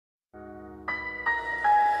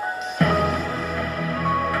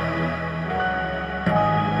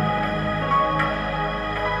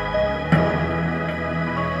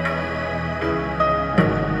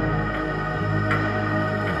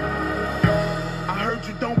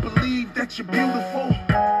believe that you're beautiful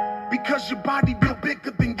because your body built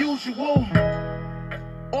bigger than usual,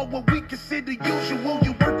 or what we consider usual.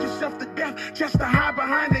 You work yourself to death just to hide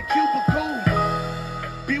behind that cubicle.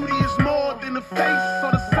 Beauty is more than the face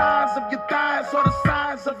or the size of your thighs or the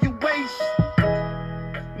size of your waist.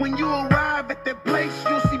 When you arrive at that place,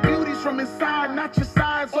 you'll see beauties from inside, not your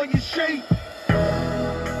size or your shape.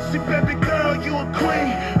 See, baby girl, you a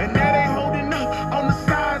queen, and that ain't holding up on the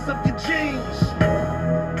size of your jeans.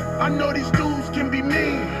 I know these dudes can be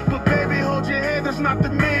mean, but baby, hold your head, that's not the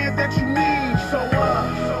man that you need. So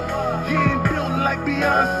you ain't built like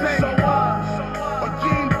Beyonce, or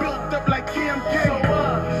you ain't built up like Kim K.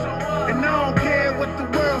 And I don't care what the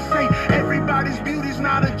world say, everybody's beauty's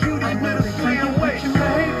not a cutie with a slim waist. Don't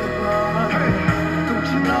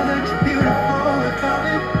you know that you're beautiful without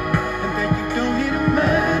it? And that you don't need a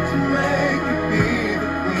man to make you be the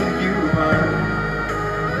queen you are.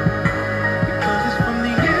 Because it's from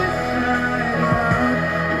the inside out.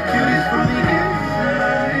 Beauty's from the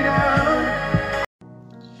inside out.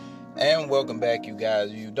 And welcome back, you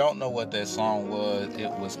guys. If you don't know what that song was,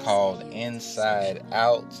 it was called Inside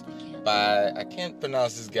Out by, I can't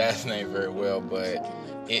pronounce this guy's name very well, but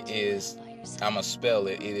it is, I'm going to spell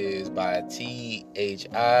it. It is by THI''SL.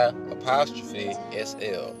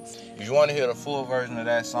 If you want to hear the full version of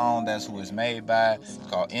that song, that's who it's made by. It's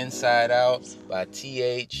called Inside Out by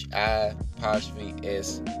THI''SL.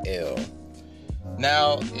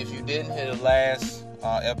 Now, if you didn't hear the last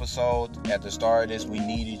episode at the start of this We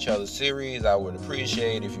Need Each Other series, I would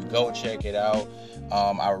appreciate if you go check it out.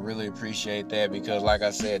 I would really appreciate that, because like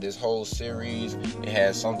I said, this whole series, it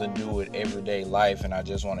has something to do with everyday life, and I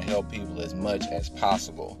just want to help people as much as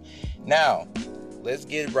possible. Now, let's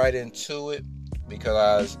get right into it,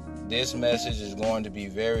 because this message is going to be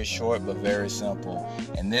very short but very simple,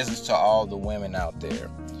 and this is to all the women out there.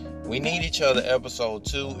 We Need Each Other episode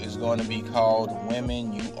 2 is going to be called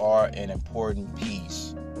Women, You Are an Important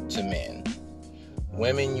Piece to Men.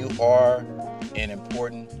 Women, you are an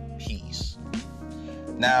important piece.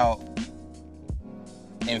 Now,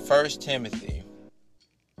 in 1 Timothy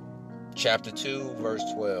chapter 2, verse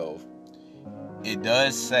 12, it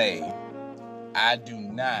does say, I do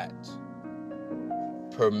not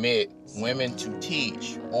permit women to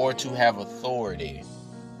teach or to have authority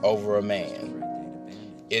over a man.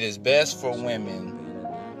 It is best for women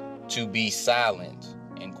to be silent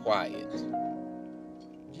and quiet.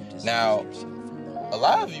 Now, a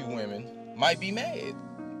lot of you women might be mad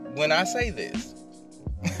when I say this.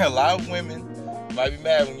 A lot of women might be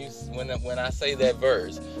mad when I say that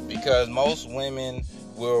verse, because most women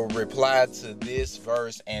will reply to this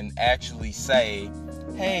verse and actually say,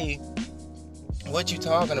 hey, what you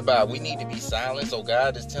talking about? We need to be silent. So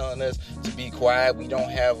God is telling us to be quiet. We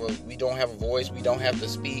don't have a voice. We don't have to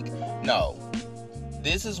speak. No.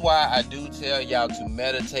 This is why I do tell y'all to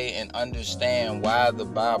meditate and understand why the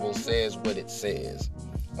Bible says what it says.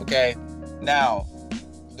 Okay? Now,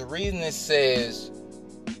 the reason it says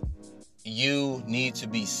you need to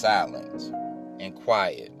be silent and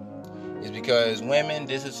quiet is because, women,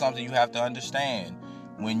 this is something you have to understand.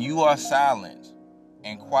 When you are silent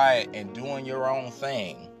and quiet and doing your own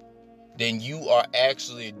thing, then you are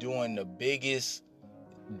actually doing the biggest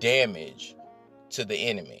damage to the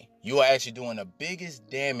enemy. You are actually doing the biggest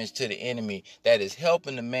damage to the enemy that is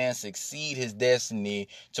helping the man succeed his destiny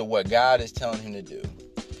to what God is telling him to do.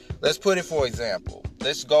 Let's put it for example.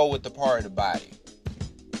 Let's go with the part of the body.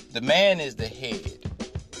 The man is the head,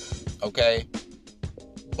 okay?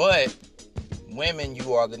 But women,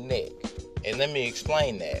 you are the neck. And let me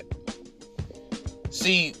explain that.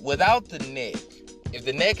 See, without the neck, if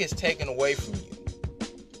the neck is taken away from you,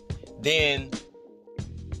 then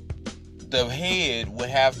the head would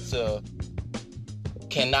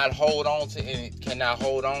cannot hold on to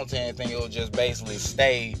anything. It will just basically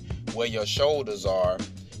stay where your shoulders are.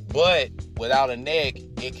 But without a neck,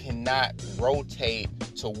 it cannot rotate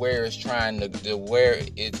to where it's where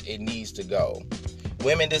it needs to go.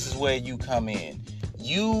 Women, this is where you come in.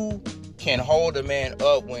 You can hold a man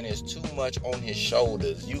up when it's too much on his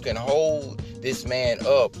shoulders. You can hold this man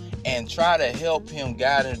up and try to help him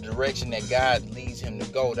guide in the direction that God leads him to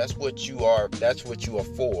go. That's what you are. That's what you are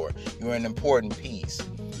for. You're an important piece.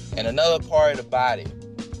 And another part of the body,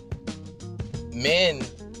 men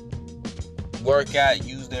work out,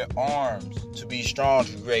 use their arms to be strong,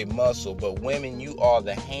 to create muscle. But women, you are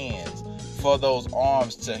the hands for those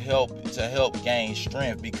arms to help gain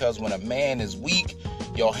strength. Because when a man is weak,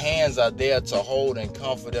 your hands are there to hold and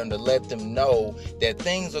comfort them, to let them know that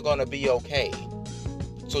things are going to be okay.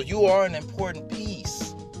 So you are an important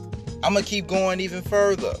piece. I'm going to keep going even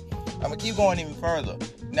further.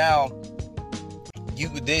 Now,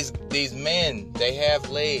 These men, they have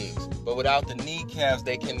legs, but without the kneecaps,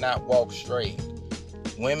 they cannot walk straight.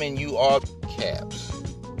 Women, you are caps.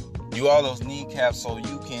 You are those kneecaps, so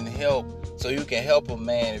you can help a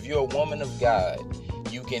man. If you're a woman of God,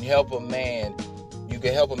 you can help a man. You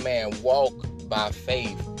can help a man walk by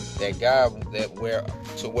faith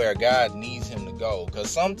where God needs him to go. Because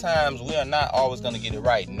sometimes we are not always going to get it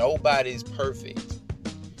right. Nobody's perfect.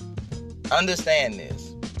 Understand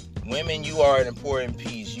this. Women, you are an important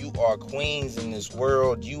piece. You are queens in this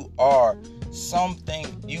world. You are something.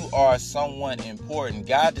 You are someone important.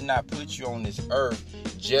 God did not put you on this earth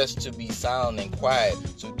just to be silent and quiet.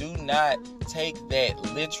 So do not take that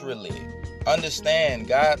literally. Understand,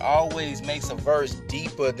 God always makes a verse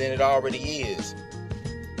deeper than it already is.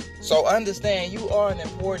 So understand, you are an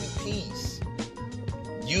important piece.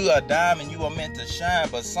 You are a diamond, you are meant to shine,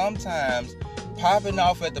 but sometimes popping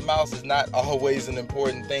off at the mouth is not always an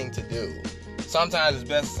important thing to do. Sometimes it's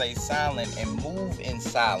best to stay silent and move in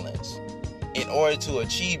silence in order to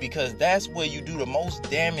achieve, because that's where you do the most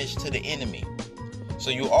damage to the enemy.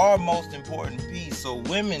 So you are a most important piece. So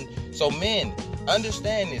men,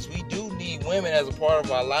 understand this. We do need women as a part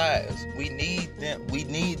of our lives. We need them. We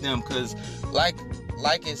need them because like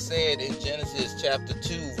it said in Genesis chapter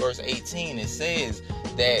 2, verse 18, it says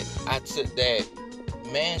that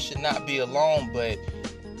man should not be alone, but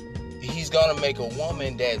he's gonna make a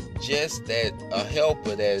woman that's just a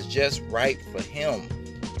helper, that's just right for him.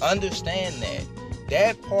 Understand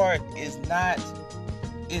that part is not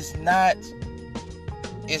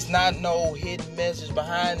no hidden message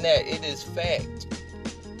behind that. It is fact.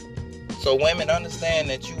 So women, understand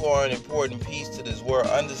that you are an important piece to this world.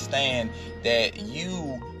 Understand that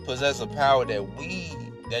you possess a power that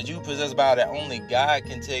only God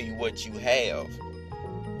can tell you what you have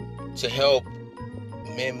to help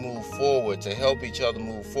men move forward, to help each other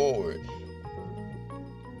move forward.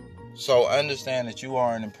 So understand that you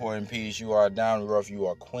are an important piece. You are down the rough. You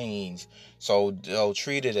are queens. So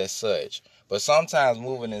treat it as such. But sometimes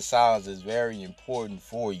moving in silence is very important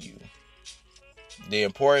for you. The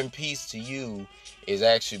important piece to you is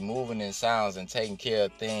actually moving in silence and taking care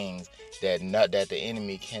of things that the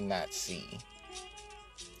enemy cannot see.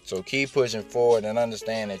 So keep pushing forward and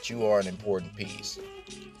understand that you are an important piece.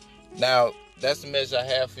 Now, that's the message I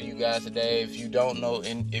have for you guys today. If you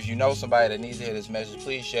know somebody that needs to hear this message,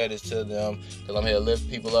 please share this to them, because I'm here to lift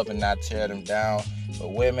people up and not tear them down.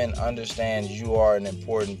 But women, understand you are an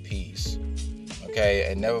important piece.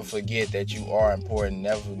 Okay, and never forget that you are important.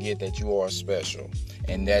 Never forget that you are special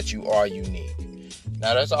and that you are unique.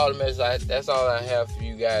 Now, that's all that's all I have for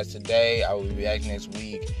you guys today. I will be back next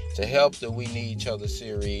week to help the We Need Each Other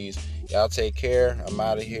series. Y'all take care. I'm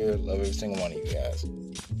out of here. Love every single one of you guys.